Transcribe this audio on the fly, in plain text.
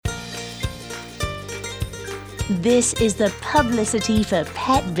This is the Publicity for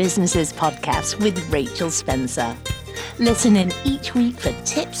Pet Businesses podcast with Rachel Spencer. Listen in each week for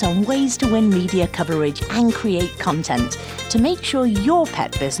tips on ways to win media coverage and create content to make sure your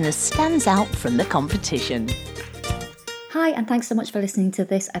pet business stands out from the competition. Hi, and thanks so much for listening to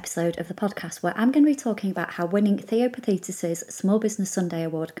this episode of the podcast where I'm going to be talking about how winning Theo Pethitis' Small Business Sunday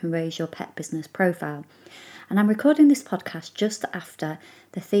Award can raise your pet business profile. And I'm recording this podcast just after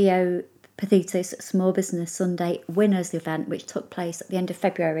the Theo Pethitis Small Business Sunday Winners event, which took place at the end of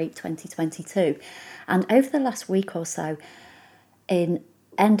February 2022. And over the last week or so, in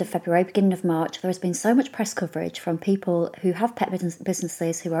end of February, beginning of March, there has been so much press coverage from people who have pet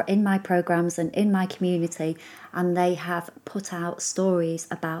businesses who are in my programs and in my community, and they have put out stories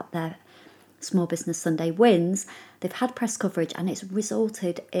about their Small Business Sunday wins. They've had press coverage and it's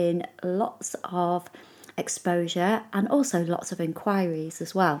resulted in lots of exposure and also lots of inquiries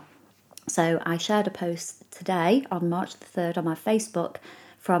as well. So I shared a post today on March the 3rd on my Facebook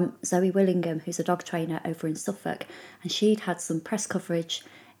from Zoe Willingham, who's a dog trainer over in Suffolk, and she'd had some press coverage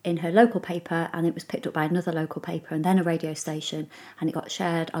in her local paper, and it was picked up by another local paper and then a radio station, and it got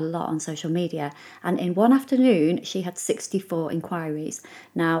shared a lot on social media. And in one afternoon, she had 64 inquiries.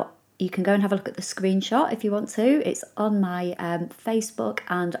 Now, you can go and have a look at the screenshot if you want to. It's on my Facebook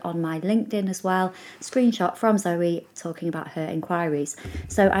and on my LinkedIn as well. Screenshot from Zoe talking about her inquiries.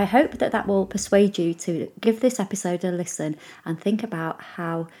 So I hope that will persuade you to give this episode a listen and think about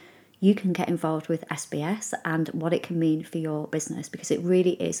how you can get involved with SBS and what it can mean for your business, because it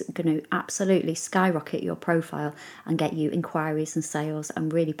really is going to absolutely skyrocket your profile and get you inquiries and sales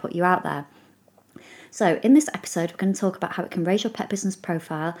and really put you out there. So in this episode, we're going to talk about how it can raise your pet business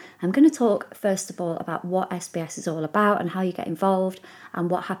profile. I'm going to talk first of all about what SBS is all about and how you get involved and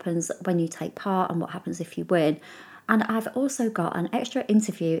what happens when you take part and what happens if you win. And I've also got an extra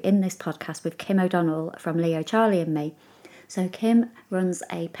interview in this podcast with Kim O'Donnell from Leo, Charlie and Me. So Kim runs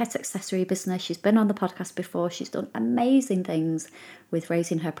a pet accessory business. She's been on the podcast before. She's done amazing things with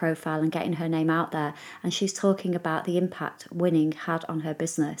raising her profile and getting her name out there. And she's talking about the impact winning had on her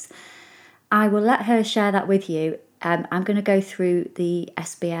business. I will let her share that with you. I'm going to go through the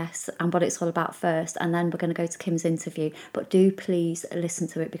SBS and what it's all about first, and then we're going to go to Kim's interview. But do please listen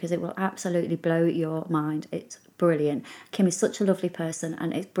to it because it will absolutely blow your mind. It's brilliant. Kim is such a lovely person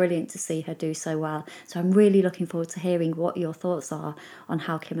and it's brilliant to see her do so well. So I'm really looking forward to hearing what your thoughts are on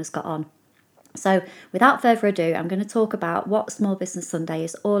how Kim has got on. So without further ado, I'm going to talk about what Small Business Sunday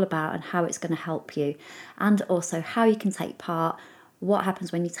is all about and how it's going to help you, and also how you can take part, what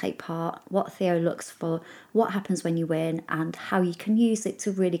happens when you take part, what Theo looks for, what happens when you win, and how you can use it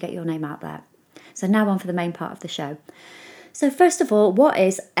to really get your name out there. So now on for the main part of the show. So first of all, what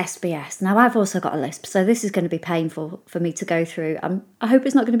is SBS? Now I've also got a lisp, so this is going to be painful for me to go through. I hope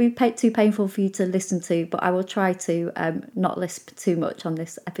it's not going to be too painful for you to listen to, but I will try to not lisp too much on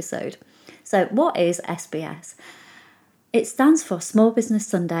this episode. So what is SBS? It stands for Small Business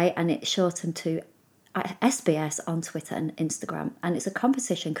Sunday, and it's shortened to SBS on Twitter and Instagram, and it's a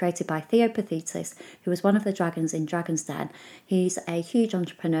competition created by Theo Pethitis, who was one of the dragons in Dragon's Den. He's a huge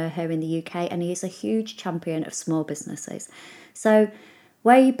entrepreneur here in the UK, and he is a huge champion of small businesses. So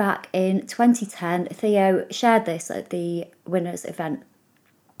way back in 2010, Theo shared this at the winners event.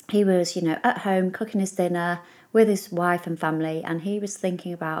 He was, at home cooking his dinner with his wife and family, and he was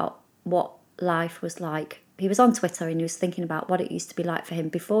thinking about what life was like. He was on Twitter and he was thinking about what it used to be like for him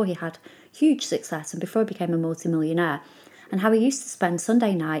before he had huge success and before he became a multimillionaire, and how he used to spend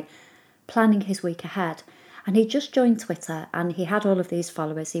Sunday night planning his week ahead. And he just joined Twitter and he had all of these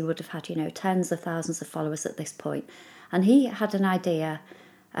followers. He would have had, tens of thousands of followers at this point. And he had an idea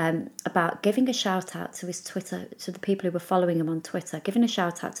about giving a shout out to his Twitter, to the people who were following him on Twitter, giving a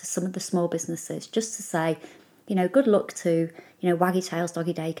shout out to some of the small businesses just to say, good luck to, Waggy Tails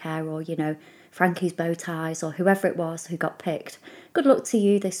Doggy Daycare, or, Frankie's Bow Ties, or whoever it was who got picked. Good luck to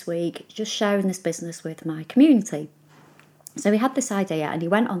you this week, just sharing this business with my community. So he had this idea and he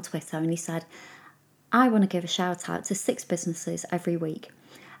went on Twitter and he said, I want to give a shout out to 6 businesses every week.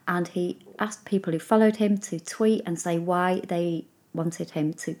 And he asked people who followed him to tweet and say why they wanted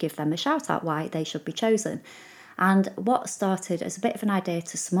him to give them a shout out, why they should be chosen. And what started as a bit of an idea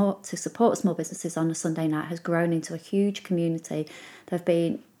to support small businesses on a Sunday night has grown into a huge community. There have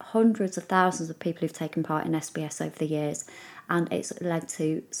been hundreds of thousands of people who've taken part in SBS over the years, and it's led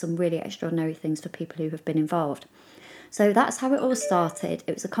to some really extraordinary things for people who have been involved. So that's how it all started.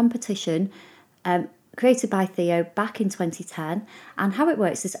 It was a competition created by Theo back in 2010, and how it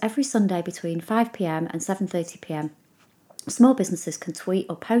works is every Sunday between 5 p.m. and 7:30 p.m. small businesses can tweet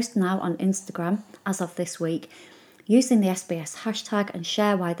or post now on Instagram as of this week using the SBS hashtag and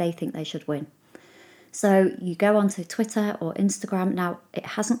share why they think they should win. So you go onto Twitter or Instagram. Now, it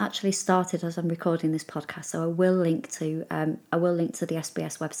hasn't actually started as I'm recording this podcast, so I will link to the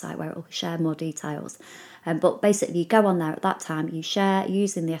SBS website where it will share more details. But basically, you go on there at that time, you share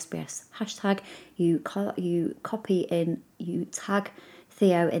using the SBS hashtag, you copy in, you tag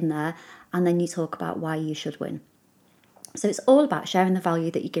Theo in there, and then you talk about why you should win. So it's all about sharing the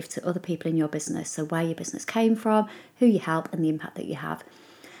value that you give to other people in your business. So where your business came from, who you help, and the impact that you have.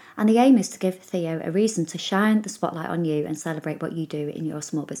 And the aim is to give Theo a reason to shine the spotlight on you and celebrate what you do in your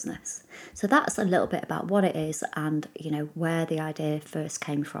small business. So that's a little bit about what it is and, where the idea first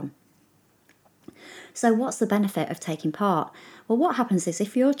came from. So what's the benefit of taking part? Well, what happens is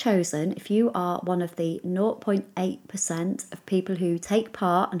if you're chosen, if you are one of the 0.8% of people who take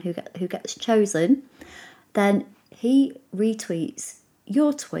part and who gets chosen, then he retweets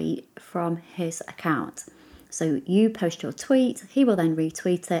your tweet from his account. So you post your tweet, he will then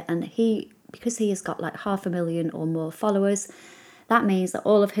retweet it, and because he has got like 500,000 or more followers, that means that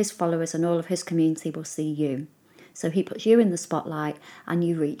all of his followers and all of his community will see you. So he puts you in the spotlight and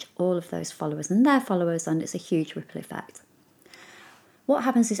you reach all of those followers and their followers, and it's a huge ripple effect. What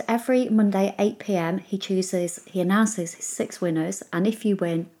happens is every Monday 8 p.m. he announces his 6 winners, and if you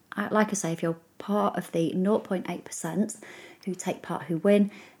win, like I say, if you're part of the 0.8% who take part who win,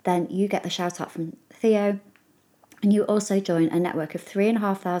 then you get the shout out from Theo. And you also join a network of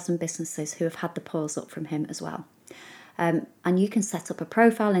 3,500 businesses who have had the paws up from him as well. And you can set up a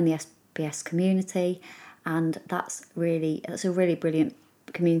profile in the SBS community, and that's a really brilliant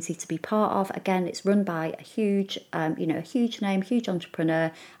community to be part of. Again, it's run by a huge name, huge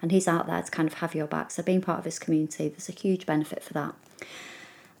entrepreneur, and he's out there to kind of have your back. So being part of his community, there's a huge benefit for that.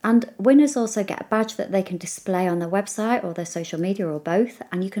 And winners also get a badge that they can display on their website or their social media or both,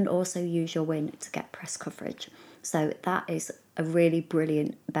 and you can also use your win to get press coverage. So that is a really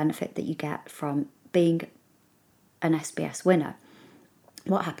brilliant benefit that you get from being an SBS winner.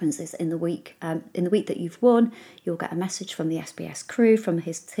 What happens is in the week that you've won, you'll get a message from the SBS crew, from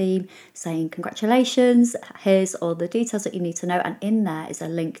his team, saying congratulations, here's all the details that you need to know, and in there is a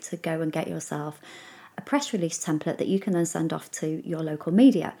link to go and get yourself a press release template that you can then send off to your local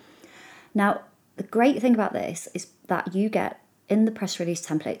media. Now, the great thing about this is that you get in the press release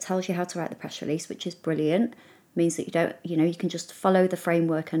template, it tells you how to write the press release, which is brilliant. Means that you can just follow the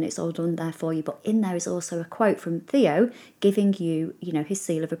framework and it's all done there for you. But in there is also a quote from Theo giving you, his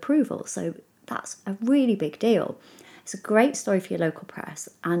seal of approval. So that's a really big deal. It's a great story for your local press,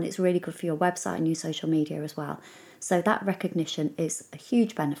 and it's really good for your website and your social media as well. So that recognition is a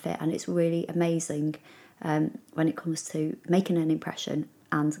huge benefit, and it's really amazing when it comes to making an impression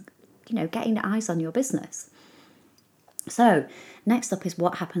and, getting eyes on your business. So next up is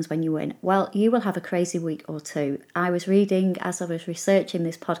what happens when you win. Well, you will have a crazy week or two. As I was researching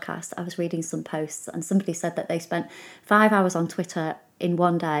this podcast, I was reading some posts, and somebody said that they spent 5 hours on Twitter in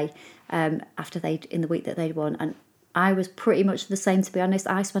one day in the week that they'd won. And I was pretty much the same, to be honest.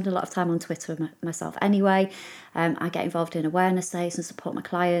 I spend a lot of time on Twitter myself anyway. I get involved in awareness days and support my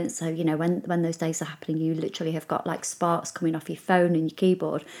clients. So, when those days are happening, you literally have got like sparks coming off your phone and your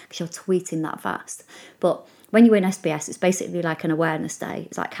keyboard because you're tweeting that fast. But when you win SBS, it's basically like an awareness day.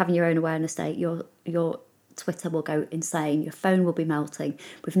 It's like having your own awareness day. Your Twitter will go insane. Your phone will be melting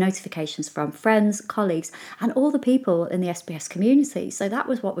with notifications from friends, colleagues, and all the people in the SBS community. So that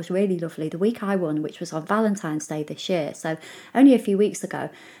was what was really lovely. The week I won, which was on Valentine's Day this year, so only a few weeks ago,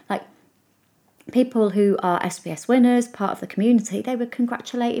 like people who are SBS winners, part of the community, they were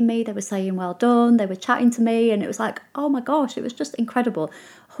congratulating me. They were saying well done. They were chatting to me, and it was like, oh my gosh, it was just incredible.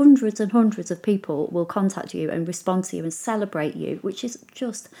 Hundreds and hundreds of people will contact you and respond to you and celebrate you, which is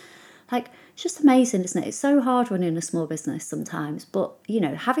just it's just amazing, isn't it? It's so hard running a small business sometimes, but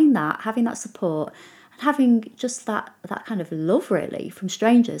having that support and having just that kind of love really from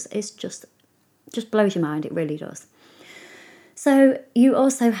strangers is just blows your mind. It really does. So you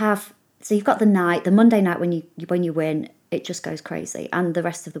also have, you've got the Monday night when you win, it just goes crazy, and the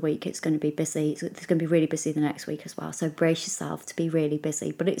rest of the week it's going to be busy. It's going to be really busy the next week as well. So brace yourself to be really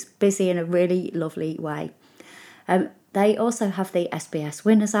busy, but it's busy in a really lovely way. They also have the SBS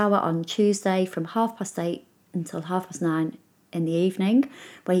Winners Hour on Tuesday from 8:30 until 9:30 in the evening,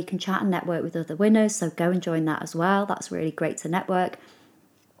 where you can chat and network with other winners. So go and join that as well. That's really great to network.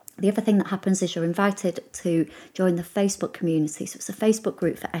 The other thing that happens is you're invited to join the Facebook community. So it's a Facebook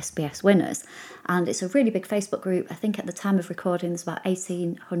group for SBS winners, and it's a really big Facebook group. I think at the time of recording there's about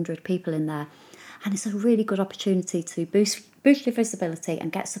 1,800 people in there, and it's a really good opportunity to boost your visibility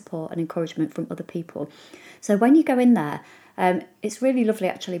and get support and encouragement from other people. So when you go in there, it's really lovely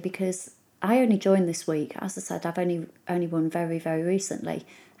actually, because I only joined this week. As I said, I've only won very, very recently.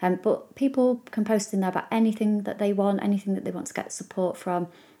 But people can post in there about anything that they want to get support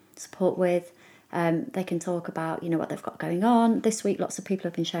with. They can talk about, what they've got going on. This week, lots of people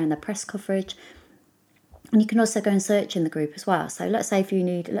have been sharing their press coverage. And you can also go and search in the group as well. So let's say if you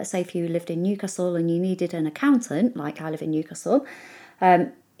lived in Newcastle and you needed an accountant, like I live in Newcastle,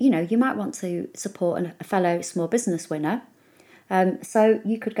 you might want to support a fellow small business winner. So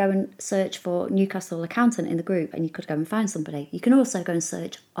you could go and search for Newcastle accountant in the group, and you could go and find somebody. You can also go and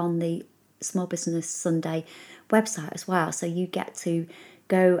search on the Small Business Sunday website as well. So you get to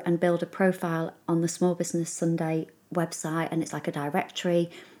go and build a profile on the Small Business Sunday website, and it's like a directory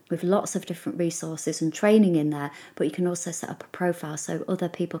with lots of different resources and training in there, but you can also set up a profile so other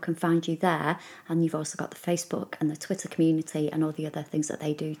people can find you there, and you've also got the Facebook and the Twitter community and all the other things that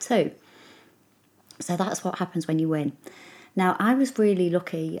they do too. So that's what happens when you win. Now, I was really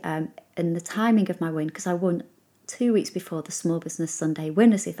lucky in the timing of my win, because I won 2 weeks before the Small Business Sunday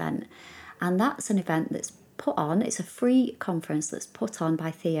Winners event, and that's an event that's put on. It's a free conference that's put on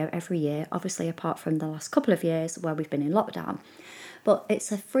by Theo every year, obviously apart from the last couple of years where we've been in lockdown. But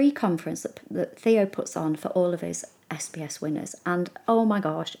it's a free conference that Theo puts on for all of his SBS winners. And oh my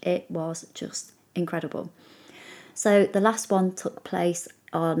gosh, it was just incredible. So the last one took place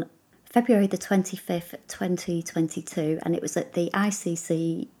on February the 25th, 2022, and it was at the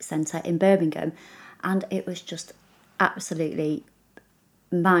ICC Centre in Birmingham. And it was just absolutely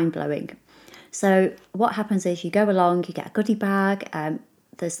mind-blowing. So what happens is you go along, you get a goodie bag.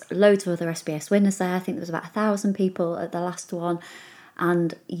 There's loads of other SBS winners there. I think there was about 1,000 people at the last one.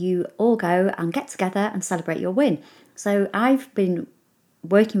 And you all go and get together and celebrate your win. So I've been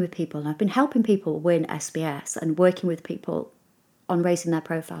working with people, and I've been helping people win SBS and working with people on raising their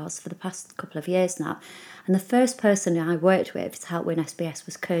profiles for the past couple of years now. And the first person I worked with to help win SBS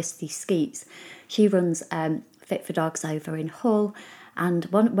was Kirsty Skeets. She runs Fit for Dogs over in Hull. And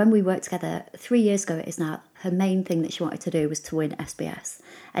when we worked together 3 years ago, it is now, her main thing that she wanted to do was to win SBS.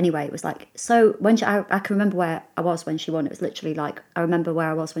 Anyway, it was like, so when I can remember where I was when she won. It was literally like, I remember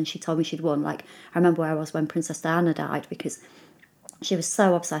where I was when she told me she'd won. Like, I remember where I was when Princess Diana died, because she was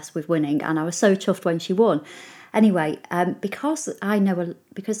so obsessed with winning, and I was so chuffed when she won. Anyway, because I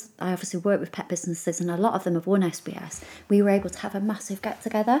obviously work with pet businesses and a lot of them have won SBS, we were able to have a massive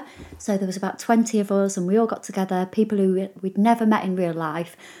get-together. So there was about 20 of us, and we all got together, people who we'd never met in real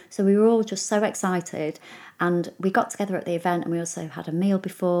life. So we were all just so excited, and we got together at the event, and we also had a meal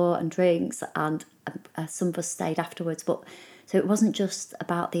before and drinks, and some of us stayed afterwards. But so it wasn't just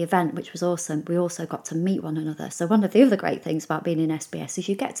about the event, which was awesome. We also got to meet one another. So one of the other great things about being in SBS is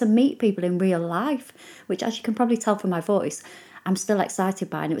you get to meet people in real life, which, as you can probably tell from my voice, I'm still excited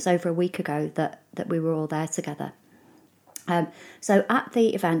by. And it was over a week ago that we were all there together. So at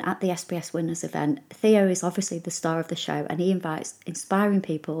the event, at the SBS Winners event, Theo is obviously the star of the show, and he invites inspiring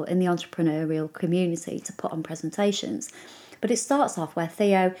people in the entrepreneurial community to put on presentations. But it starts off where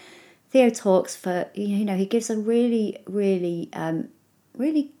Theo talks for, he gives a really, really,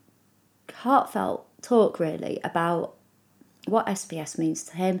 really heartfelt talk, really, about what SBS means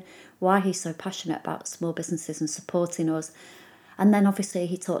to him, why he's so passionate about small businesses and supporting us. And then obviously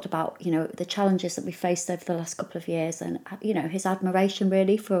he talked about, the challenges that we faced over the last couple of years, and, his admiration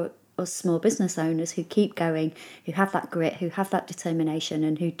really for us small business owners who keep going, who have that grit, who have that determination,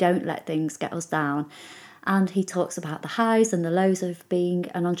 and who don't let things get us down. And he talks about the highs and the lows of being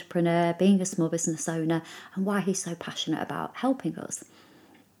an entrepreneur, being a small business owner, and why he's so passionate about helping us.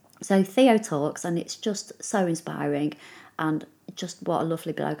 So Theo talks, and it's just so inspiring, and just what a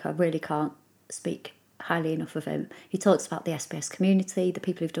lovely bloke. I really can't speak highly enough of him. He talks about the SBS community, the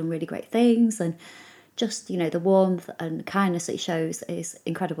people who've done really great things, and just, the warmth and kindness that he shows is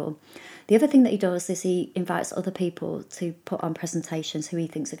incredible. The other thing that he does is he invites other people to put on presentations who he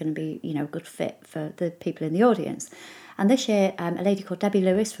thinks are going to be, a good fit for the people in the audience. And this year, a lady called Debbie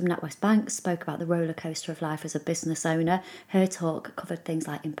Lewis from NatWest Bank spoke about the roller coaster of life as a business owner. Her talk covered things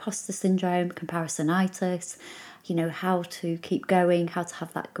like imposter syndrome, comparisonitis, how to keep going, how to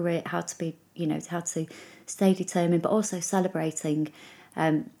have that grit, how to be, how to stay determined, but also celebrating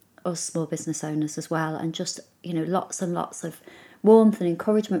us small business owners as well, and just lots and lots of warmth and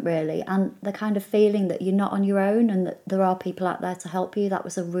encouragement, really, and the kind of feeling that you're not on your own and that there are people out there to help you. That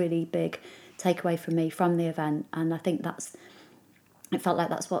was a really big takeaway for me from the event, and I think it felt like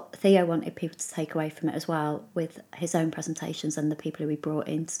that's what Theo wanted people to take away from it as well, with his own presentations and the people who he brought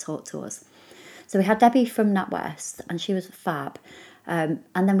in to talk to us. So we had Debbie from NatWest, and she was fab, and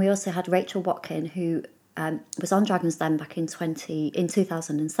then we also had Rachel Watkin, who was on Dragon's Den back in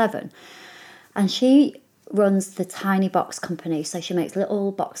 2007, and she runs the Tiny Box company. So she makes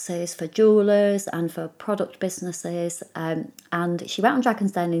little boxes for jewellers and for product businesses. And she went on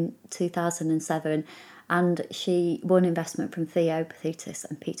Dragon's Den in 2007, and she won investment from Theo Paphitis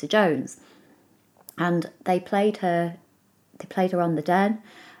and Peter Jones. And they played her on the Den.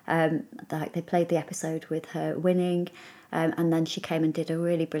 They played the episode with her winning. And then she came and did a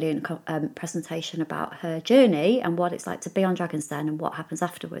really brilliant presentation about her journey and what it's like to be on Dragon's Den and what happens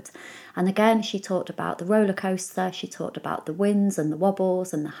afterwards. And again, she talked about the roller coaster, she talked about the wins and the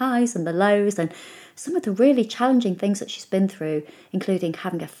wobbles and the highs and the lows and some of the really challenging things that she's been through, including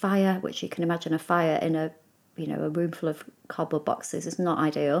having a fire, which you can imagine a fire in a room full of cardboard boxes is not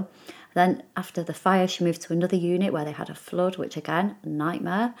ideal. Then after the fire, she moved to another unit where they had a flood, which again, a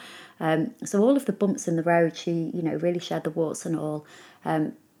nightmare. So all of the bumps in the road, she, really shared the warts and all.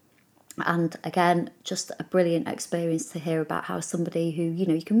 And again, just a brilliant experience to hear about how somebody who,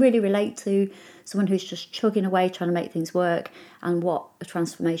 you can really relate to, someone who's just chugging away trying to make things work, and what a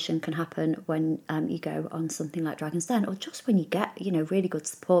transformation can happen when you go on something like Dragon's Den, or just when you get, really good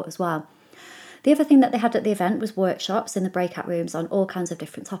support as well. The other thing that they had at the event was workshops in the breakout rooms on all kinds of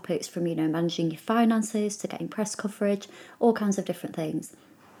different topics, from, managing your finances to getting press coverage, all kinds of different things.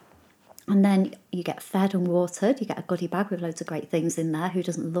 And then you get fed and watered. You get a goodie bag with loads of great things in there. Who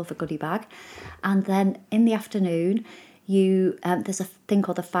doesn't love a goodie bag? And then in the afternoon, there's a thing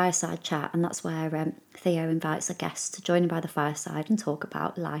called the fireside chat, and that's where Theo invites a guest to join him by the fireside and talk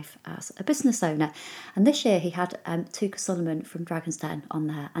about life as a business owner. And this year he had Tuka Sullivan from Dragon's Den on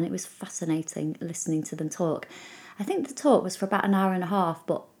there, and it was fascinating listening to them talk. I think the talk was for about an hour and a half,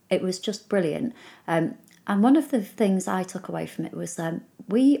 but it was just brilliant. And one of the things I took away from it was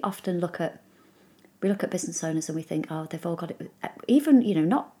we often look at business owners and we think, oh, they've all got it. Even,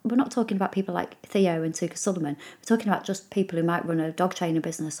 we're not talking about people like Theo and Tuka Sullivan. We're talking about just people who might run a dog training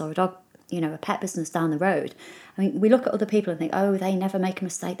business or a pet business down the road. I mean, we look at other people and think, oh, they never make a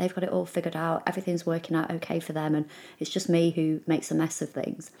mistake. They've got it all figured out. Everything's working out okay for them. And it's just me who makes a mess of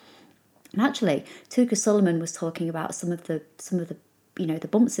things. And actually, Tuka Sullivan was talking about some of the the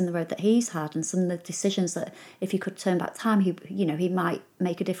bumps in the road that he's had, and some of the decisions that if he could turn back time, he might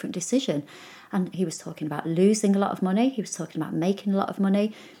make a different decision. And he was talking about losing a lot of money. He was talking about making a lot of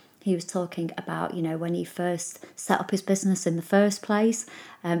money. He was talking about, when he first set up his business in the first place,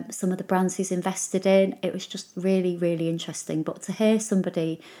 some of the brands he's invested in. It was just really, really interesting. But to hear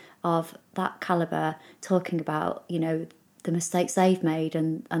somebody of that calibre talking about, the mistakes they've made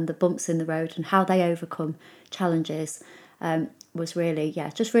and the bumps in the road and how they overcome challenges, was really,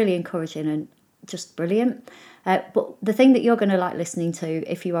 just really encouraging and just brilliant. But the thing that you're going to like listening to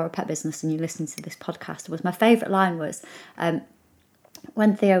if you are a pet business and you listen to this podcast was, my favourite line was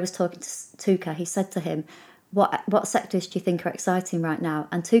when Theo was talking to Tuka, he said to him, what sectors do you think are exciting right now?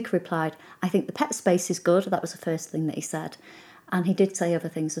 And Tuka replied, I think the pet space is good. That was the first thing that he said. And he did say other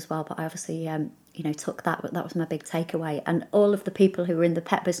things as well, but I obviously, took that. But that was my big takeaway. And all of the people who were in the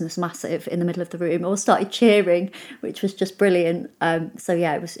pet business massive in the middle of the room all started cheering, which was just brilliant.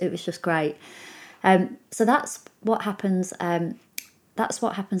 It was just great. So that's what happens. That's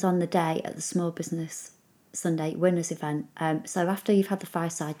what happens on the day at the Small Business Sunday Winners event. So after you've had the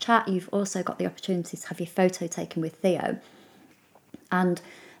fireside chat, you've also got the opportunity to have your photo taken with Theo, and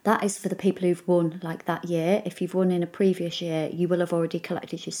that is for the people who've won like that year. If you've won in a previous year, you will have already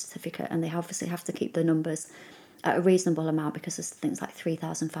collected your certificate, and they obviously have to keep the numbers at a reasonable amount because there's things like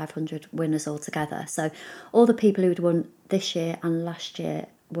 3,500 winners altogether. So all the people who'd won this year and last year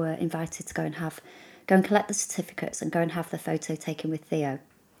were invited to go and collect the certificates and go and have the photo taken with Theo.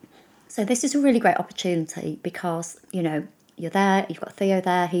 So this is a really great opportunity because, you're there, you've got Theo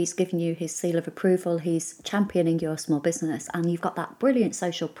there, he's giving you his seal of approval, he's championing your small business, and you've got that brilliant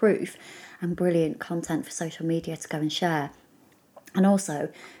social proof and brilliant content for social media to go and share. And also,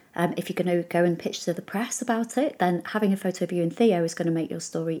 if you're going to go and pitch to the press about it, then having a photo of you and Theo is going to make your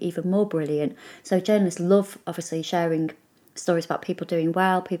story even more brilliant. So journalists love, obviously, sharing stories about people doing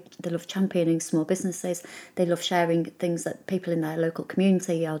well. They love championing small businesses. They love sharing things that people in their local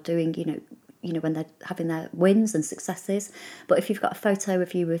community are doing, when they're having their wins and successes. But if you've got a photo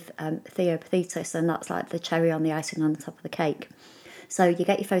of you with Theo Paphitis, then that's like the cherry on the icing on the top of the cake. So you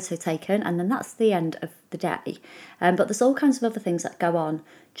get your photo taken, and then that's the end of the day. But there's all kinds of other things that go on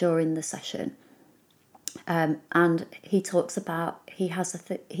during the session. And he talks about, Theo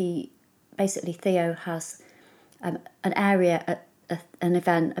has an area at an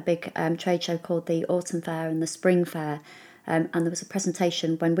event, a big trade show called the Autumn Fair and the Spring Fair. And there was a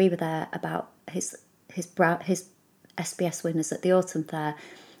presentation when we were there about his SBS winners at the Autumn Fair,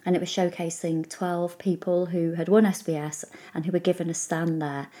 and it was showcasing 12 people who had won SBS and who were given a stand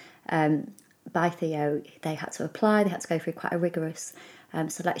there. by Theo. They had to apply, they had to go through quite a rigorous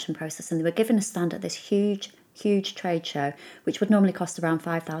selection process, and they were given a stand at this huge trade show, which would normally cost around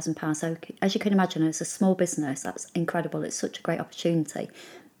 £5,000. So as you can imagine, as a small business, that's incredible. It's such a great opportunity.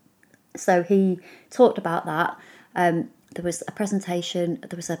 So he talked about that. There was a presentation,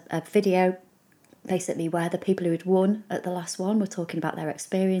 there was a video basically where the people who had won at the last one were talking about their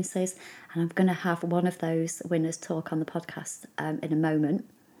experiences, and I'm going to have one of those winners talk on the podcast in a moment.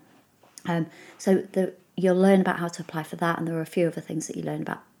 So you'll learn about how to apply for that, and there are a few other things that you learn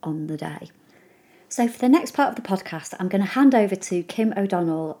about on the day. So for the next part of the podcast, I'm going to hand over to Kim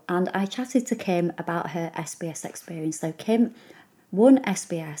O'Donnell, and I chatted to Kim about her SBS experience. So Kim won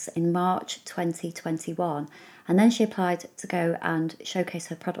SBS in March 2021, and then she applied to go and showcase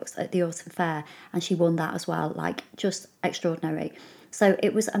her products at the Autumn Fair, and she won that as well, like just extraordinary. So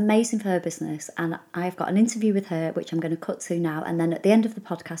it was amazing for her business, and I've got an interview with her which I'm going to cut to now, and then at the end of the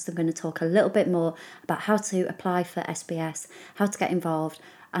podcast I'm going to talk a little bit more about how to apply for SBS, how to get involved,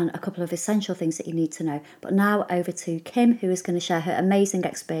 and a couple of essential things that you need to know. But now over to Kim, who is going to share her amazing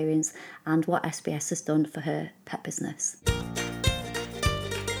experience and what SBS has done for her pet business.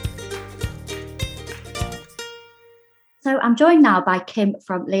 So I'm joined now by Kim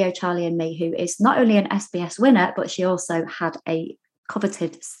from Leo, Charlie and Me, who is not only an SBS winner, but she also had a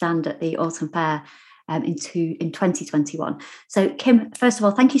coveted stand at the Autumn Fair in 2021. So Kim, first of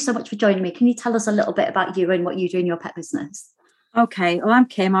all, thank you so much for joining me. Can you tell us a little bit about you and what you do in your pet business? Okay, well, I'm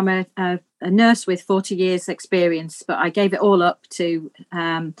Kim. I'm a nurse with 40 years experience, but I gave it all up to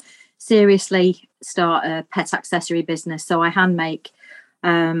seriously start a pet accessory business. So I hand make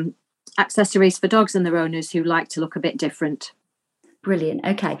accessories for dogs and their owners who like to look a bit different. Brilliant.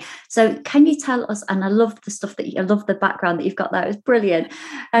 Okay, so can you tell us, and I love the stuff I love the background that you've got there, it's brilliant.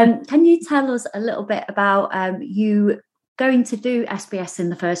 Can you tell us a little bit about you going to do SBS in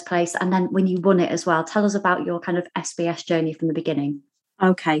the first place, and then when you won it as well? Tell us about your kind of SBS journey from the beginning.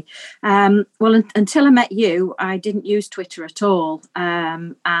 Okay. Well, until I met you, I didn't use Twitter at all.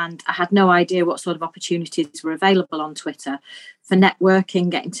 And I had no idea what sort of opportunities were available on Twitter for networking,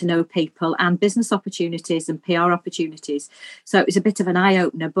 getting to know people, and business opportunities and PR opportunities. So it was a bit of an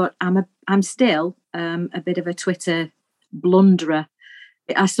eye-opener, but I'm still a bit of a Twitter blunderer.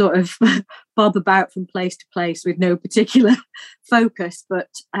 I sort of bob about from place to place with no particular focus. But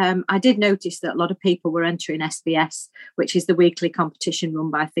I did notice that a lot of people were entering SBS, which is the weekly competition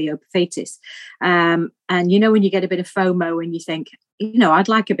run by Theo Paphitis. And, you know, when you get a bit of FOMO and you think, you know, I'd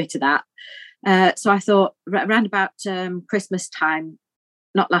like a bit of that. So I thought around about Christmas time,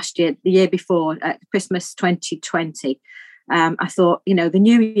 not last year, the year before, Christmas 2020, I thought, you know, the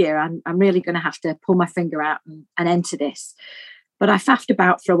new year, I'm really going to have to pull my finger out and enter this. But I faffed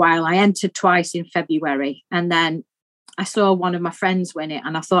about for a while. I entered twice in February, and then I saw one of my friends win it,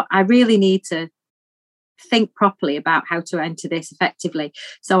 and I thought, I really need to think properly about how to enter this effectively.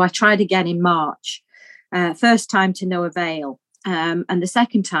 So I tried again in March, first time to no avail. And the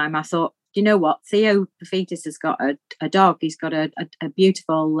second time I thought, you know what, Theo Paphitis has got a dog. He's got a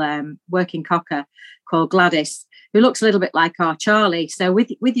beautiful working cocker called Gladys, who looks a little bit like our Charlie. So with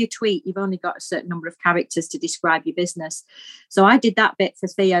your tweet, you've only got a certain number of characters to describe your business. So I did that bit for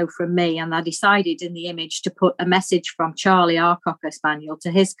Theo from me, and I decided in the image to put a message from Charlie, our Cocker Spaniel,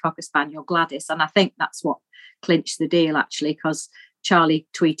 to his Cocker Spaniel, Gladys. And I think that's what clinched the deal, actually, because Charlie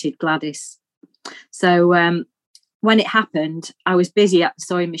tweeted Gladys. So when it happened, I was busy at the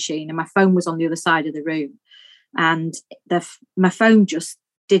sewing machine and my phone was on the other side of the room. And my phone just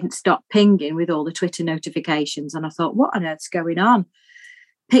didn't stop pinging with all the Twitter notifications. And I thought, what on earth's going on?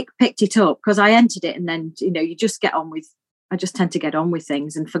 Picked it up because I entered it, and then, you know, you just get on with, I just tend to get on with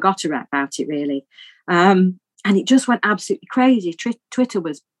things and forgot about it really. And it just went absolutely crazy. Twitter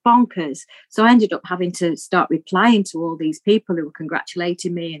was bonkers. So I ended up having to start replying to all these people who were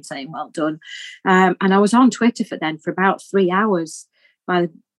congratulating me and saying, well done. And I was on Twitter for about 3 hours. By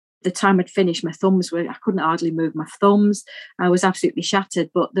the time I'd finished, my thumbs I couldn't hardly move my thumbs. I was absolutely shattered.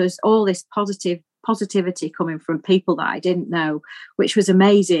 But there's all this positivity coming from people that I didn't know, which was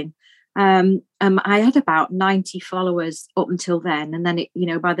amazing. I had about 90 followers up until then. And then, it, you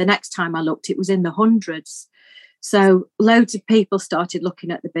know, by the next time I looked, it was in the hundreds. So loads of people started looking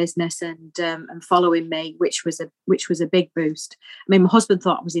at the business and following me, which was a big boost. I mean, my husband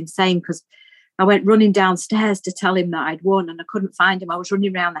thought I was insane because I went running downstairs to tell him that I'd won, and I couldn't find him. I was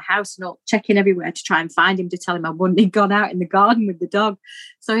running around the house and all, checking everywhere to try and find him to tell him I won. He'd gone out in the garden with the dog,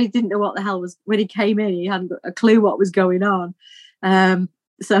 so he didn't know what the hell was. When he came in, he hadn't a clue what was going on.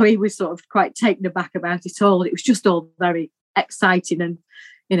 So he was sort of quite taken aback about it all. It was just all very exciting and,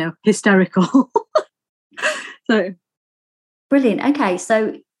 you know, hysterical. So brilliant. Okay,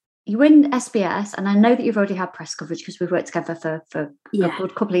 so you win SBS, and I know that you've already had press coverage because we've worked together for a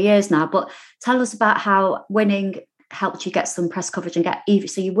good couple of years now. But tell us about how winning helped you get some press coverage and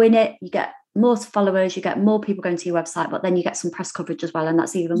so you win it, you get more followers, you get more people going to your website, but then you get some press coverage as well, and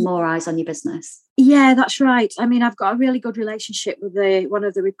that's even more eyes on your business. Yeah, that's right. I mean, I've got a really good relationship with one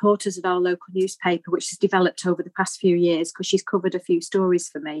of the reporters at our local newspaper, which has developed over the past few years because she's covered a few stories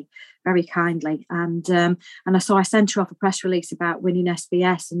for me very kindly. And I sent her off a press release about winning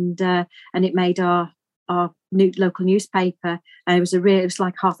SBS, and it made our new local newspaper. And it was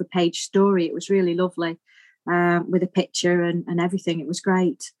like half a page story. It was really lovely, with a picture and everything. It was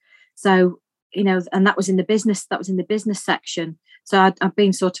great. So, and that was in the business section. So I've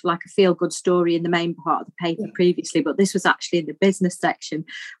been sort of like a feel-good story in the main part of the paper previously, but this was actually in the business section,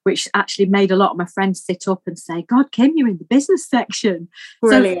 which actually made a lot of my friends sit up and say, "God, Kim, you're in the business section."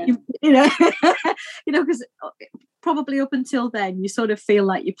 Brilliant. So, because probably up until then, you sort of feel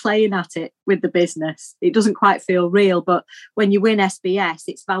like you're playing at it with the business. It doesn't quite feel real, but when you win SBS,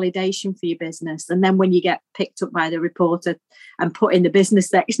 it's validation for your business. And then when you get picked up by the reporter and put in the business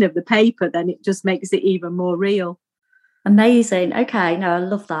section of the paper, then it just makes it even more real. Amazing. Okay, no, I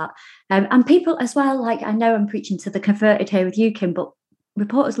love that. And people as well, like, I know I'm preaching to the converted here with you, Kim, but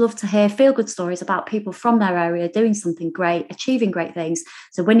reporters love to hear feel-good stories about people from their area doing something great, achieving great things.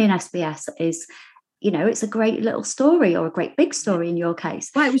 So winning SBS is, it's a great little story, or a great big story in your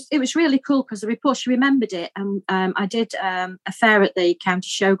case. Well, it was really cool because the reporter, she remembered it. And I did a fair at the county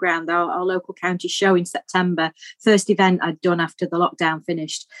showground, our local county show in September, first event I'd done after the lockdown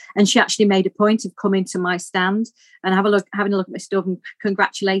finished. And she actually made a point of coming to my stand and having a look at my stuff and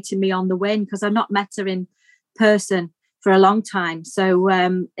congratulating me on the win, because I've not met her in person for a long time. So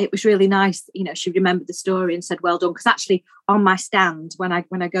it was really nice. She remembered the story and said, "Well done." Because actually on my stand, when I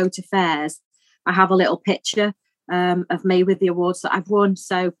go to fairs, I have a little picture of me with the awards that I've won,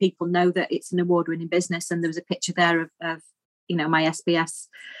 so people know that it's an award-winning business. And there was a picture there of my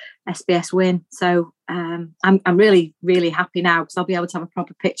SBS win. So I'm really, really happy now because I'll be able to have a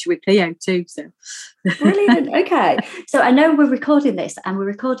proper picture with Theo too. So brilliant. Okay, so I know we're recording this, and we're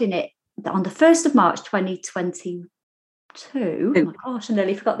recording it on the 1st of March 2022. Oh my gosh, I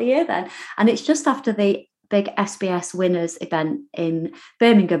nearly forgot the year then. And it's just after the big SBS winners event in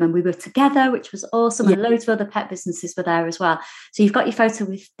Birmingham, and we were together, which was awesome. And loads of other pet businesses were there as well. So you've got your photo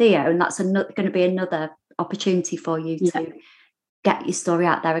with Theo, and that's going to be another opportunity for you to get your story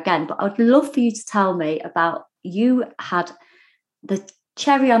out there again. But I'd love for you to tell me about, you had the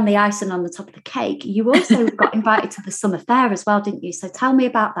cherry on the icing on the top of the cake. You also got invited to the summer fair as well, didn't you? So tell me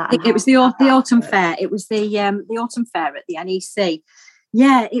about that. It was the autumn fair. It was the autumn fair at the NEC.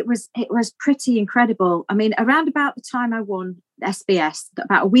 Yeah, it was pretty incredible. I mean, around about the time I won SBS,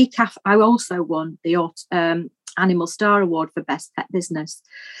 about a week after, I also won the Animal Star Award for Best Pet Business.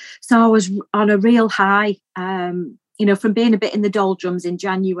 So I was on a real high, from being a bit in the doldrums in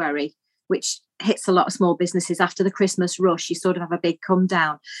January, which hits a lot of small businesses after the Christmas rush. You sort of have a big come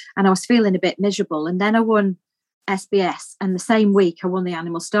down, and I was feeling a bit miserable. And then I won SBS, and the same week I won the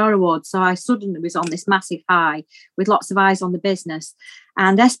Animal Star Award. So I suddenly was on this massive high with lots of eyes on the business.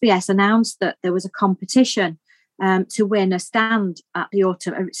 And SBS announced that there was a competition to win a stand at the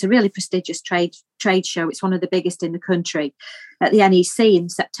autumn. It's a really prestigious trade show. It's one of the biggest in the country, at the NEC in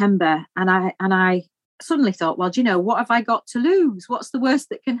September. And I suddenly thought, well, what have I got to lose? What's the worst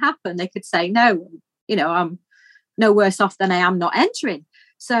that can happen? They could say no. I'm no worse off than I am not entering.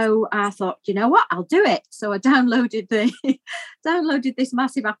 So I thought, you know what, I'll do it. So I downloaded this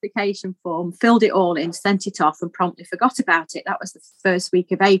massive application form, filled it all in, sent it off, and promptly forgot about it. That was the first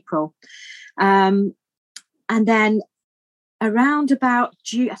week of April. And then around about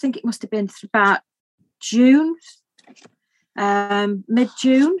June, I think it must have been about June,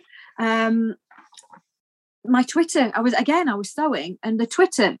 mid-June, my Twitter, I was sewing, and my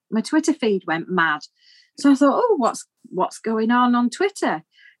Twitter feed went mad. So I thought, oh, what's going on Twitter?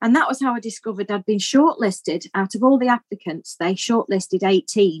 And that was how I discovered I'd been shortlisted. Out of all the applicants, they shortlisted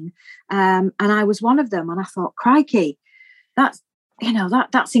 18, and I was one of them. And I thought, crikey, that's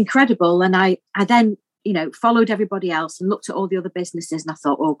incredible. And I then followed everybody else and looked at all the other businesses, and I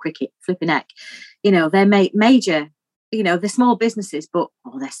thought, oh, cricket, flipping heck, they're major, they're small businesses, but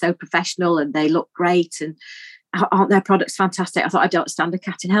they're so professional and they look great, and aren't their products fantastic? I thought, I don't stand a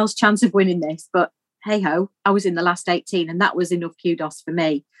cat in hell's chance of winning this, but hey ho, I was in the last 18, and that was enough kudos for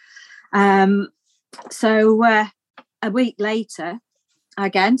me. So a week later,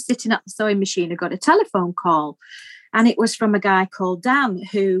 again, sitting at the sewing machine, I got a telephone call, And it was from a guy called Dan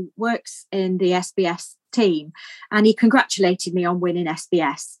who works in the SBS team, and he congratulated me on winning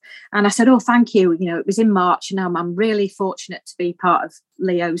SBS. And I said, oh, thank you. You know, it was in March, and I'm really fortunate to be part of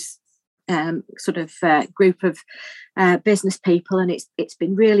Leo's group of business people, and it's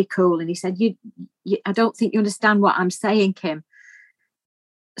been really cool. And he said, you I don't think you understand what I'm saying, Kim.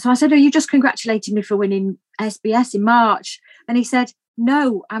 So I said, oh, you just congratulated me for winning SBS in March. And he said,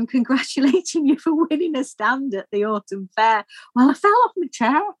 no, I'm congratulating you for winning a stand at the Autumn Fair. Well, I fell off my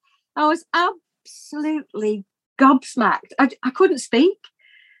chair. I was absolutely gobsmacked. I couldn't speak.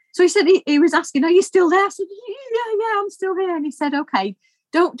 So he said, he was asking, are you still there? I said, yeah, I'm still here. And he said, okay,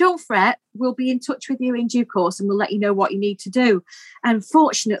 don't fret. We'll be in touch with you in due course, and we'll let you know what you need to do. And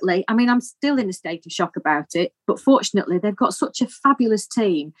fortunately, I mean, I'm still in a state of shock about it, but fortunately, they've got such a fabulous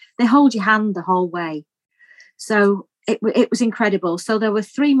team. They hold your hand the whole way. So it was incredible. So there were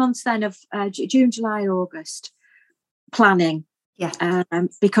 3 months then of June, July, August planning. Yeah.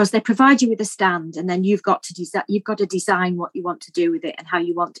 Because they provide you with a stand, and then you've got to design what you want to do with it and how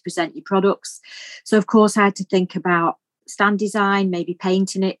you want to present your products. So of course I had to think about stand design, maybe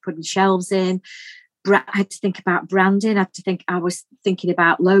painting it, putting shelves in. I had to think about branding. I was thinking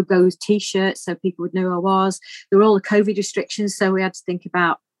about logos, t-shirts, so people would know who I was. There were all the COVID restrictions, so we had to think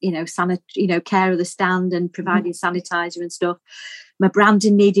about care of the stand and providing sanitizer and stuff. My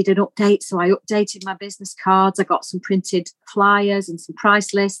branding needed an update, so I updated my business cards. I got some printed flyers and some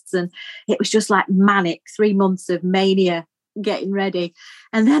price lists, and it was just like manic 3 months of mania getting ready.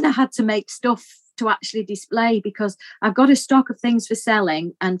 And then I had to make stuff to actually display, because I've got a stock of things for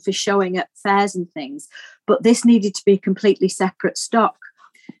selling and for showing at fairs and things, but this needed to be completely separate stock,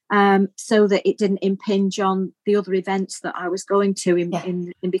 so that it didn't impinge on the other events that I was going to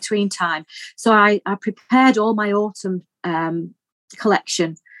in between time. So I prepared all my autumn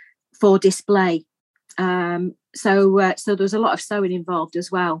collection for display. So there was a lot of sewing involved as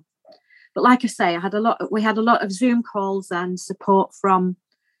well. But like I say, we had a lot of Zoom calls and support from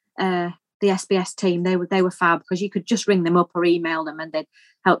the SBS team. They were fab, because you could just ring them up or email them, and they'd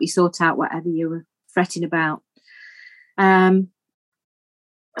help you sort out whatever you were fretting about.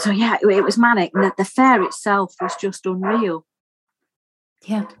 So yeah, it was manic. And the fair itself was just unreal.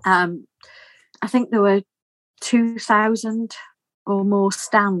 Yeah. I think there were 2,000 or more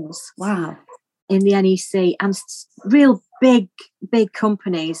stands. Wow. In the NEC, and real big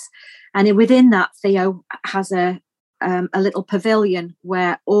companies. And within that, Theo has a little pavilion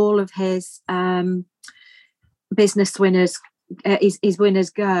where all of his business winners, his winners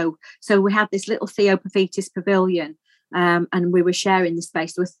go. So we had this little Theo Paphitis pavilion, and we were sharing the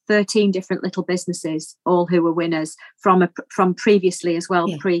space. There were 13 different little businesses, all who were winners from previously as well,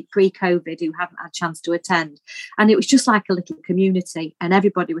 pre-COVID, who hadn't had a chance to attend. And it was just like a little community, and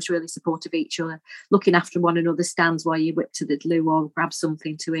everybody was really supportive of each other, looking after one another's stands while you whipped to the loo or grabbed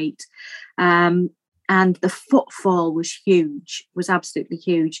something to eat. And the footfall was huge, was absolutely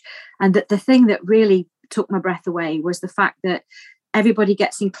huge. And the thing that really took my breath away was the fact that everybody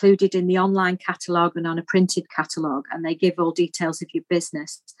gets included in the online catalogue and on a printed catalogue, and they give all details of your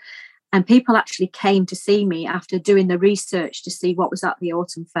business. And people actually came to see me after doing the research to see what was at the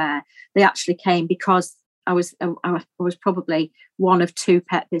Autumn Fair. They actually came because I was probably one of 2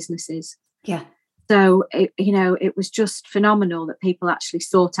 pet businesses. Yeah. So it was just phenomenal that people actually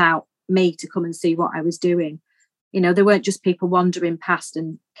sought out me to come and see what I was doing. There weren't just people wandering past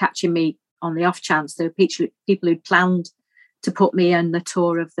and catching me on the off chance. There were people who'd planned to put me on the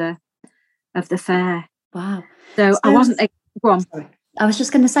tour of the fair. Wow. So I wasn't. Go on. Sorry. I was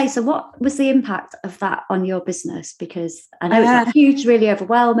just going to say, so what was the impact of that on your business? Because I know it's like huge, really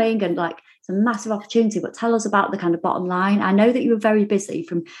overwhelming, and like it's a massive opportunity, but tell us about the kind of bottom line. I know that you were very busy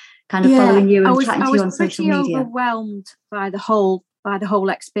from kind of following you and chatting to you on social media. I was pretty overwhelmed by the whole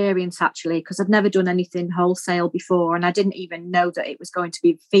experience, actually, because I'd never done anything wholesale before, and I didn't even know that it was going to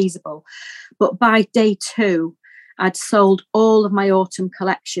be feasible. But by day 2, I'd sold all of my autumn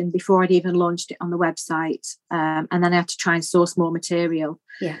collection before I'd even launched it on the website. And then I had to try and source more material.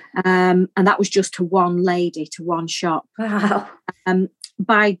 Yeah. And that was just to one lady, to one shop. Wow.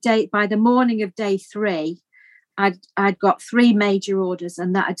 By the morning of day 3, I'd got 3 major orders,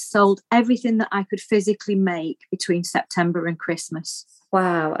 and that I'd sold everything that I could physically make between September and Christmas.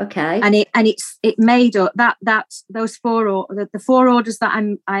 Wow. Okay. And it made up those 4 orders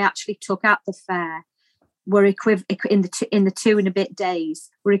that I actually took at the fair were in the 2 and a bit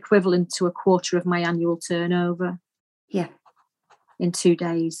days were equivalent to a quarter of my annual turnover. Yeah. In 2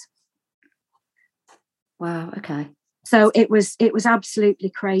 days. Wow. Okay. So it was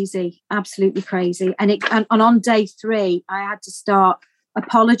absolutely crazy. And on day 3, I had to start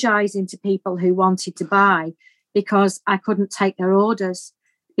apologising to people who wanted to buy, because I couldn't take their orders,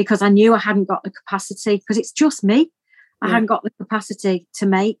 because I knew I hadn't got the capacity, because it's just me. I hadn't got the capacity to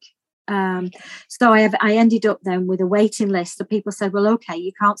make. So I ended up then with a waiting list. So people said, well, okay,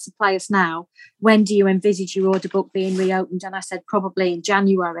 you can't supply us now. When do you envisage your order book being reopened? And I said, probably in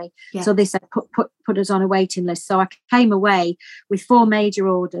January. Yeah. So they said, put us on a waiting list. So I came away with 4 major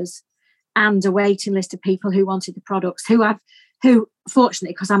orders and a waiting list of people who wanted the products, who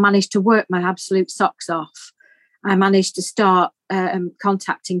fortunately, because I managed to work my absolute socks off, I managed to start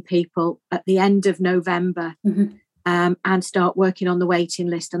contacting people at the end of November. Mm-hmm. And start working on the waiting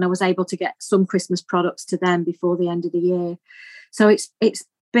list, and I was able to get some Christmas products to them before the end of the year. So it's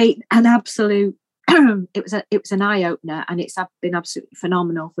been an absolute it was an eye opener, and it's been absolutely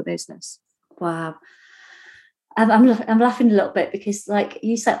phenomenal for business. Wow. I'm laughing a little bit because, like,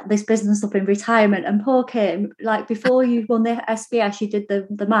 you set this business up in retirement, and poor Kim, like, before you won the SBS, you did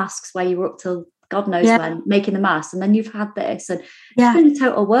the masks where you were up till God knows when, making the masks, and then you've had this, and it's been a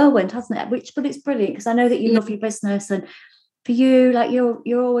total whirlwind, hasn't it? But it's brilliant, because I know that you love your business, and for you, like,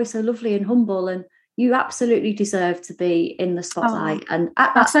 you're always so lovely and humble, and you absolutely deserve to be in the spotlight and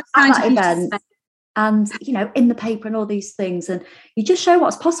at that event. And, you know, in the paper and all these things, and you just show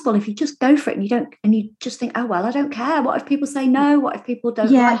what's possible if you just go for it, and you just think, oh well, I don't care. What if people say no? What if people don't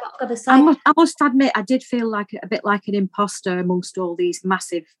like what I've got to say? I must admit, I did feel like a bit like an imposter amongst all these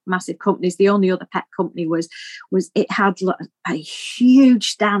massive companies. The only other pet company was it had a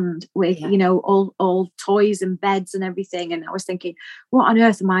huge stand with you know, all toys and beds and everything, and I was thinking, what on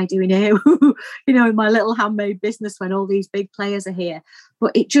earth am I doing here? You know, in my little handmade business when all these big players are here.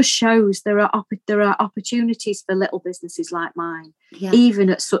 But it just shows there are opportunities for little businesses like mine,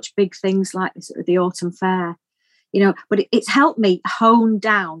 even at such big things like this at the Autumn Fair, you know. But it's helped me hone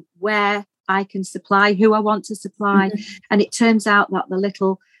down where I can supply, who I want to supply, and it turns out that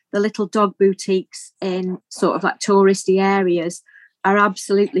the little dog boutiques in sort of like touristy areas are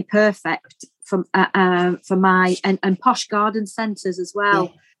absolutely perfect for my and posh garden centres as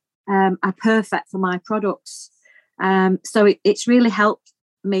well are perfect for my products. So it's really helped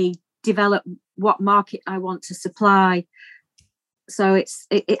me develop what market I want to supply. So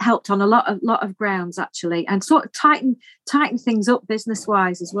it helped on a lot of grounds, actually, and sort of tighten things up business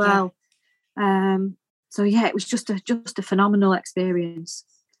wise as well. So it was just a phenomenal experience,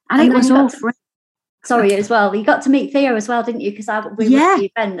 and it was all free. Sorry, as well, you got to meet Theo as well, didn't you? Because we were at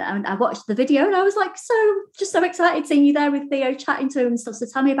the event and I watched the video, and I was like so excited seeing you there with Theo, chatting to him and stuff. So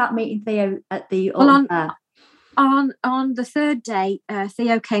tell me about meeting Theo at the Autumn Fair. On the third day,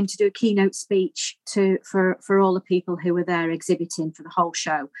 Theo came to do a keynote speech for all the people who were there exhibiting for the whole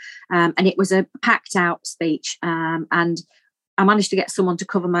show, and it was a packed out speech. And I managed to get someone to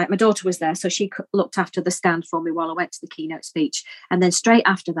cover my daughter was there, so she looked after the stand for me while I went to the keynote speech. And then straight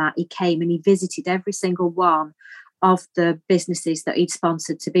after that, he came and he visited every single one of the businesses that he'd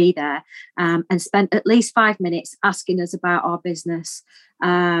sponsored to be there, and spent at least 5 minutes asking us about our business,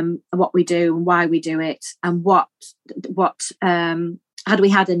 what we do and why we do it, and what had we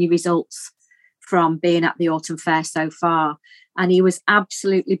had any results from being at the Autumn Fair so far. And he was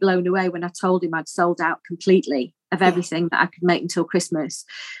absolutely blown away when I told him I'd sold out completely of everything that I could make until Christmas.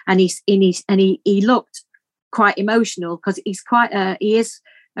 And he looked quite emotional, because he is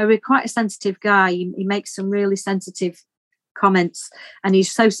quite a sensitive guy. He makes some really sensitive comments, and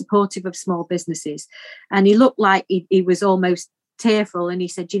he's so supportive of small businesses. And he looked like he was almost tearful, and he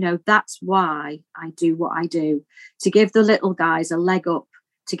said, you know, that's why I do what I do, to give the little guys a leg up,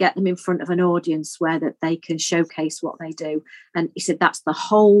 to get them in front of an audience where that they can showcase what they do. And he said that's the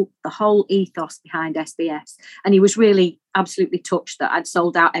whole ethos behind SBS. And he was really absolutely touched that I'd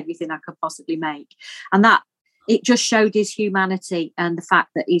sold out everything I could possibly make, and that it just showed his humanity and the fact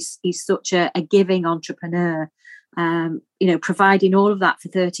that he's such a giving entrepreneur, you know, providing all of that for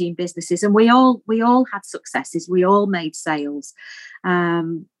 13 businesses. And we all had successes. We all made sales.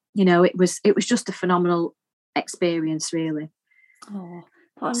 You know, it was just a phenomenal experience, really.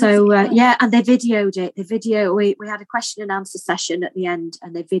 Oh, so and they videoed it. We had a question and answer session at the end,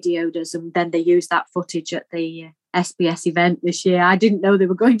 and they videoed us, and then they used that footage at the SBS event this year. I didn't know they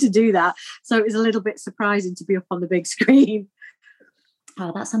were going to do that, so it was a little bit surprising to be up on the big screen.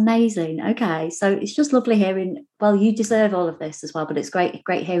 Oh, that's amazing. Okay, so it's just lovely hearing. Well, you deserve all of this as well, but it's great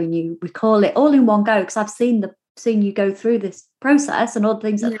hearing you recall it all in one go, because I've seen you go through this process and all the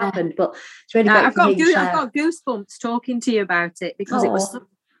things that have happened. But it's really great. I've got goosebumps talking to you about it, because it was,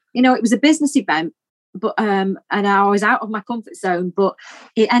 you know, it was a business event, but and I was out of my comfort zone, but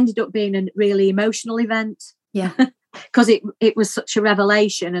it ended up being a really emotional event. Yeah. because it was such a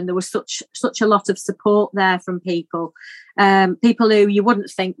revelation, and there was such a lot of support there from people who you wouldn't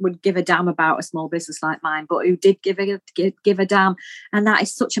think would give a damn about a small business like mine, but who did give a damn, and that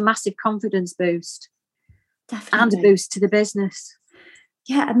is such a massive confidence boost. Definitely. And a boost to the business.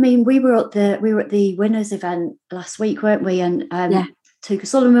 Yeah, I mean, we were at the winners event last week, weren't we? And Tuka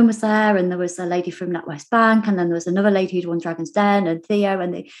Sullivan was there, and there was a lady from NatWest Bank, and then there was another lady who'd won Dragon's Den, and Theo,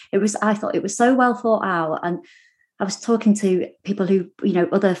 and I thought it was so well thought out. And I was talking to people who,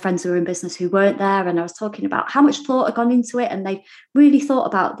 other friends who were in business who weren't there, and I was talking about how much thought had gone into it, and they really thought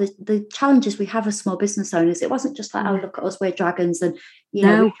about the challenges we have as small business owners. It wasn't just like, oh, look at us, we're dragons, and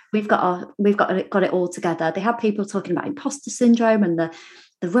we've got it all together. They had people talking about imposter syndrome and the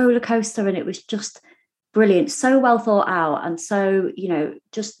roller coaster, and it was just brilliant, so well thought out, and so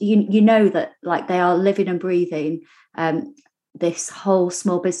just that like they are living and breathing this whole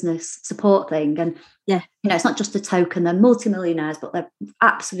small business support thing. And it's not just a token, they're multimillionaires, but they're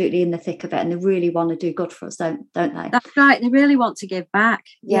absolutely in the thick of it, and they really want to do good for us, don't they? That's right, they really want to give back.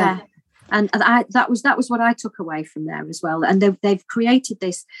 And that was what I took away from there as well. And they've created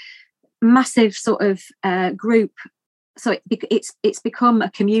this massive sort of group, so it's become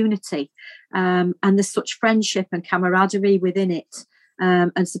a community, and there's such friendship and camaraderie within it,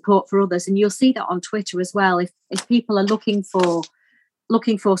 and support for others. And you'll see that on Twitter as well. If people are looking for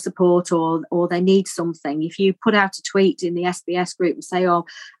support, or they need something, if you put out a tweet in the SBS group and say, oh,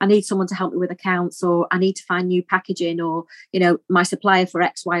 I need someone to help me with accounts, or I need to find new packaging, or my supplier for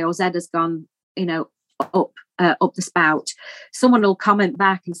X, Y, or Z has gone up the spout, someone will comment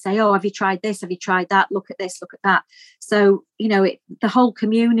back and say, oh, have you tried this, have you tried that, look at this, look at that. So the whole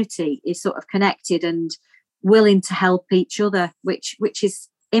community is sort of connected and willing to help each other, which is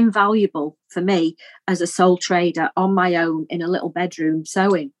invaluable for me as a sole trader on my own in a little bedroom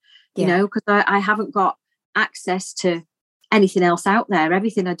sewing, because I haven't got access to anything else out there.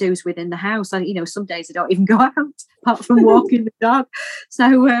 Everything I do is within the house. Some days I don't even go out apart from walking the dog.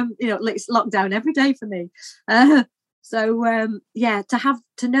 So it's locked down every day for me. To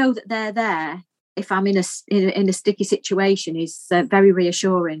know that they're there if I'm in a sticky situation is very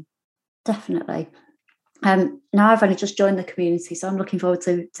reassuring. Definitely. Now I've only just joined the community, so I'm looking forward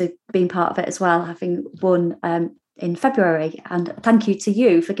to being part of it as well, having won in February. And thank you to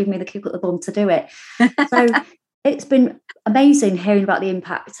you for giving me the kick up the bum to do it. So it's been amazing hearing about the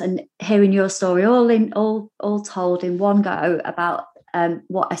impact and hearing your story all told in one go about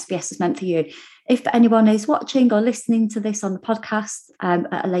what SBS has meant for you. If anyone is watching or listening to this on the podcast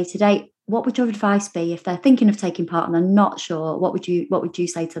at a later date, what would your advice be if they're thinking of taking part and they're not sure? What would you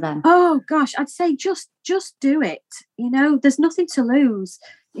say to them? Oh gosh, I'd say just do it. There's nothing to lose.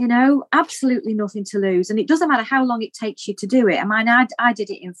 Absolutely nothing to lose, and it doesn't matter how long it takes you to do it. I mean, I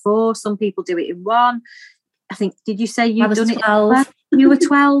did it in 4. Some people do it in 1. I think. Did you say you've done 12. it? You were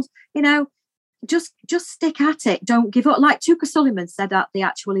 12. Just stick at it. Don't give up. Like Tuka Sullivan said at the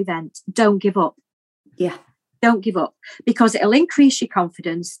actual event, don't give up. Yeah. Don't give up, because it'll increase your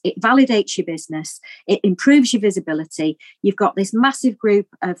confidence. It validates your business. It improves your visibility. You've got this massive group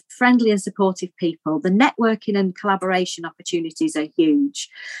of friendly and supportive people. The networking and collaboration opportunities are huge.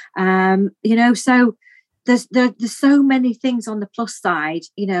 So there's so many things on the plus side.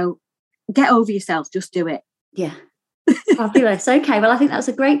 Get over yourself. Just do it. Yeah. Fabulous. Okay, well, I think that's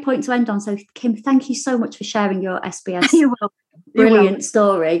a great point to end on. So, Kim, thank you so much for sharing your SBS brilliant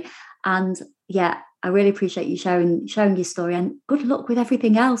story. And I really appreciate you sharing your story, and good luck with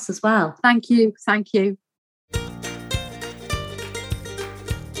everything else as well. Thank you.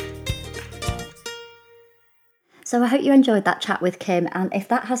 So I hope you enjoyed that chat with Kim, and if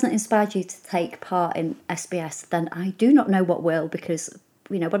that hasn't inspired you to take part in SBS, then I do not know what will, because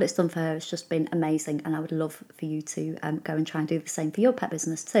what it's done for her has just been amazing, and I would love for you to go and try and do the same for your pet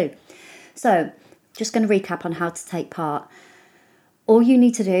business too. So just going to recap on how to take part. All you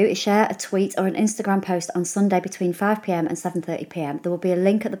need to do is share a tweet or an Instagram post on Sunday between 5 p.m. and 7:30 p.m. There will be a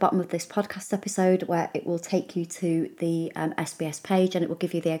link at the bottom of this podcast episode where it will take you to the SBS page, and it will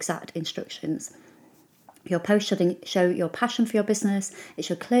give you the exact instructions. Your post should show your passion for your business. It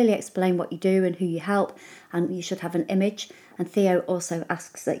should clearly explain what you do and who you help, and you should have an image. And Theo also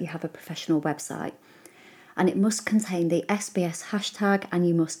asks that you have a professional website. And it must contain the SBS hashtag, and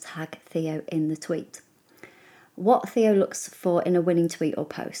you must tag Theo in the tweet. What Theo looks for in a winning tweet or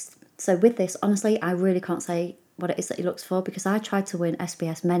post. So with this, honestly, I really can't say what it is that he looks for, because I tried to win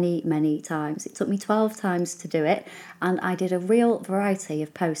SBS many times. It took me 12 times to do it, and I did a real variety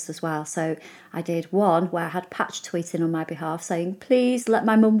of posts as well. So I did one where I had Patch tweeting on my behalf saying, please let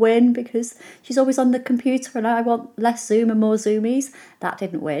my mum win because she's always on the computer and I want less Zoom and more Zoomies. That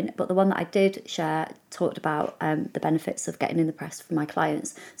didn't win, but the one that I did share talked about the benefits of getting in the press for my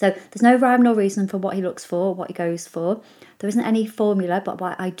clients. So there's no rhyme nor reason for what he looks for, what he goes for. There isn't any formula, but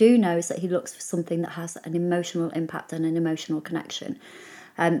what I do know is that he looks for something that has an emotional impact and an emotional connection.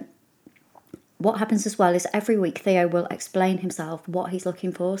 What happens as well is every week Theo will explain himself what he's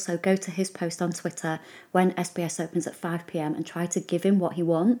looking for. So go to his post on Twitter when SBS opens at 5 p.m. and try to give him what he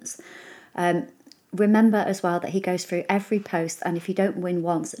wants. Remember as well that he goes through every post, and if you don't win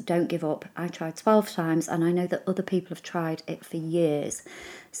once, don't give up. I tried 12 times and I know that other people have tried it for years.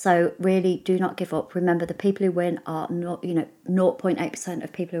 So really do not give up. Remember, the people who win are not, 0.8%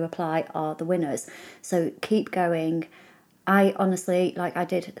 of people who apply are the winners. So keep going. I honestly, I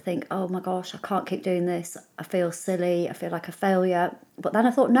did think, oh my gosh, I can't keep doing this. I feel silly. I feel like a failure. But then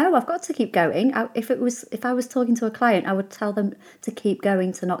I thought, no, I've got to keep going. If I was talking to a client, I would tell them to keep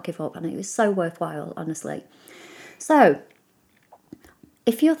going, to not give up. And it was so worthwhile, honestly. So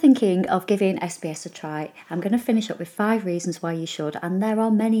if you're thinking of giving SBS a try, I'm going to finish up with 5 reasons why you should. And there are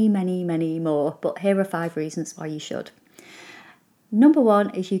many more, but here are 5 reasons why you should. Number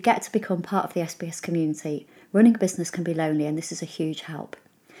 1 is you get to become part of the SBS community. Running a business can be lonely, and this is a huge help.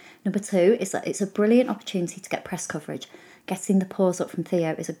 Number 2 is that it's a brilliant opportunity to get press coverage. Getting the paws up from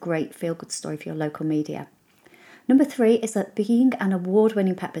Theo is a great feel-good story for your local media. Number 3 is that being an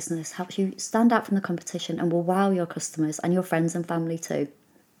award-winning pet business helps you stand out from the competition and will wow your customers and your friends and family too.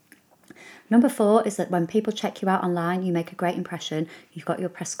 Number 4 is that when people check you out online, you make a great impression. You've got your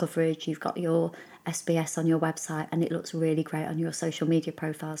press coverage, you've got your SBS on your website, and it looks really great on your social media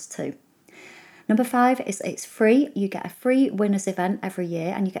profiles too. Number 5 is it's free. You get a free winners event every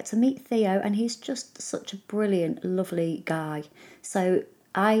year and you get to meet Theo, and he's just such a brilliant, lovely guy. So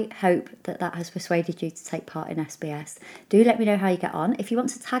I hope that has persuaded you to take part in SBS. Do let me know how you get on. If you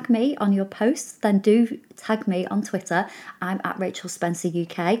want to tag me on your posts, then do tag me on Twitter. I'm at Rachel Spencer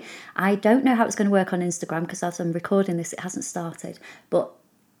UK. I don't know how it's going to work on Instagram because as I'm recording this, it hasn't started, but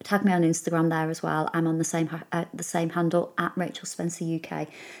tag me on Instagram there as well. I'm on the same handle at Rachel Spencer UK.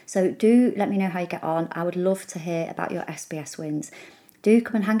 So do let me know how you get on. I would love to hear about your SBS wins. Do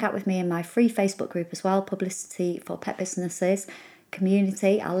come and hang out with me in my free Facebook group as well, Publicity for Pet Businesses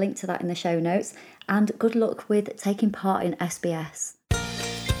Community. I'll link to that in the show notes. And good luck with taking part in SBS.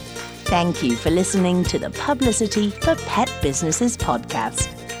 Thank you for listening to the Publicity for Pet Businesses podcast.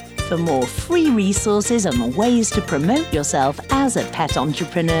 For more free resources and ways to promote yourself as a pet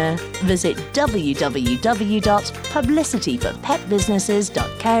entrepreneur, visit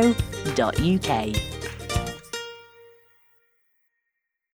www.publicityforpetbusinesses.co.uk.